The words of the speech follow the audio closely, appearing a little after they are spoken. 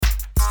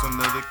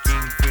another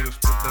KingPheonix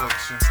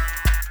production.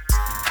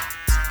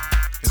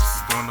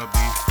 It's gonna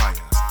be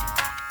fire.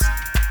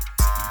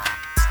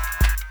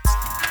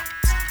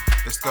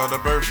 It's called a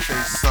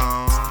birthday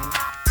song.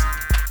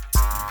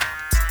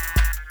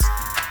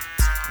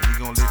 And we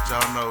gonna let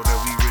y'all know that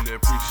we really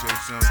appreciate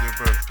you on your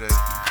birthday.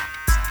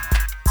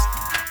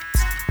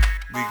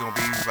 We gonna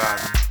be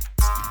vibing.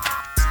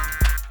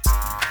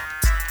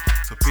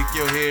 So pick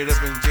your head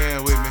up and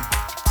jam with me.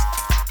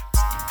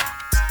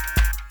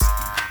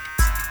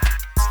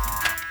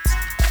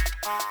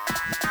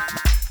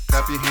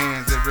 Clap your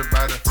hands,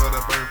 everybody, for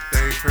the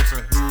birthday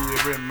person,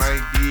 whoever it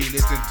might be.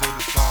 Listen to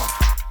the song.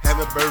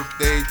 Happy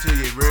birthday to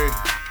you, Ray.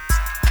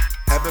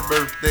 Happy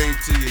birthday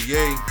to you,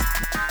 yay.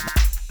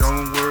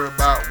 Don't worry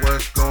about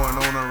what's going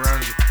on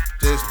around you.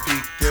 Just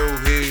pick your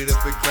head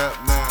up and clap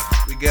now.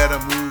 We gotta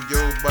move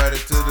your body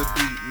to the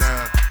beat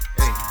now.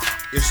 Hey,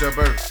 it's your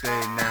birthday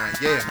now,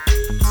 yeah.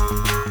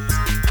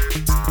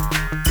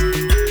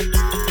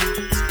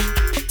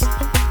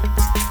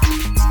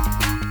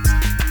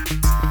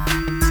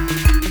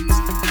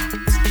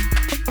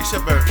 It's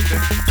your birthday,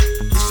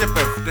 it's your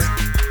birthday,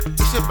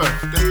 it's your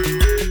birthday.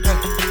 Hey,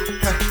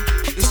 hey,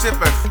 it's your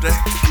birthday,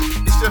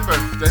 it's your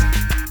birthday.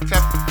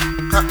 Clap,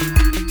 clap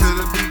to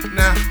the beat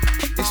now.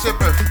 It's your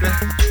birthday,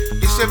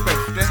 it's your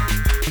birthday,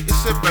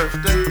 it's your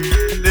birthday.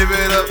 Live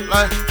it up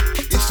like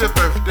it's your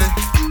birthday,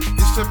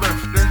 it's your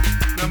birthday.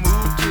 Now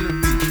move to the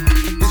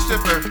beat, it's your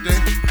birthday,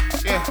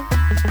 yeah.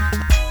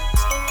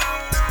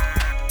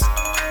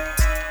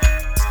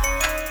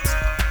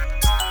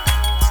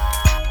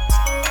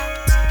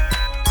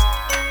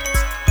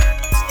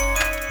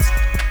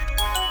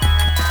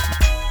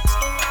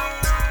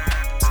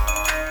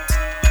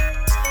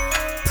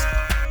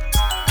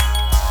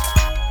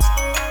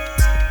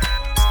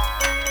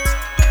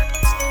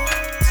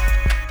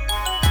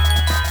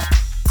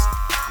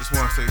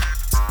 Want to say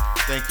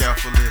thank y'all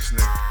for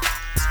listening.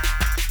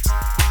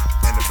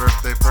 And the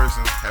birthday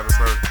person, happy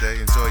birthday.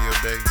 Enjoy your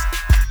day.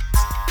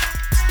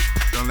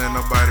 Don't let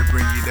nobody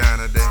bring you down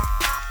today.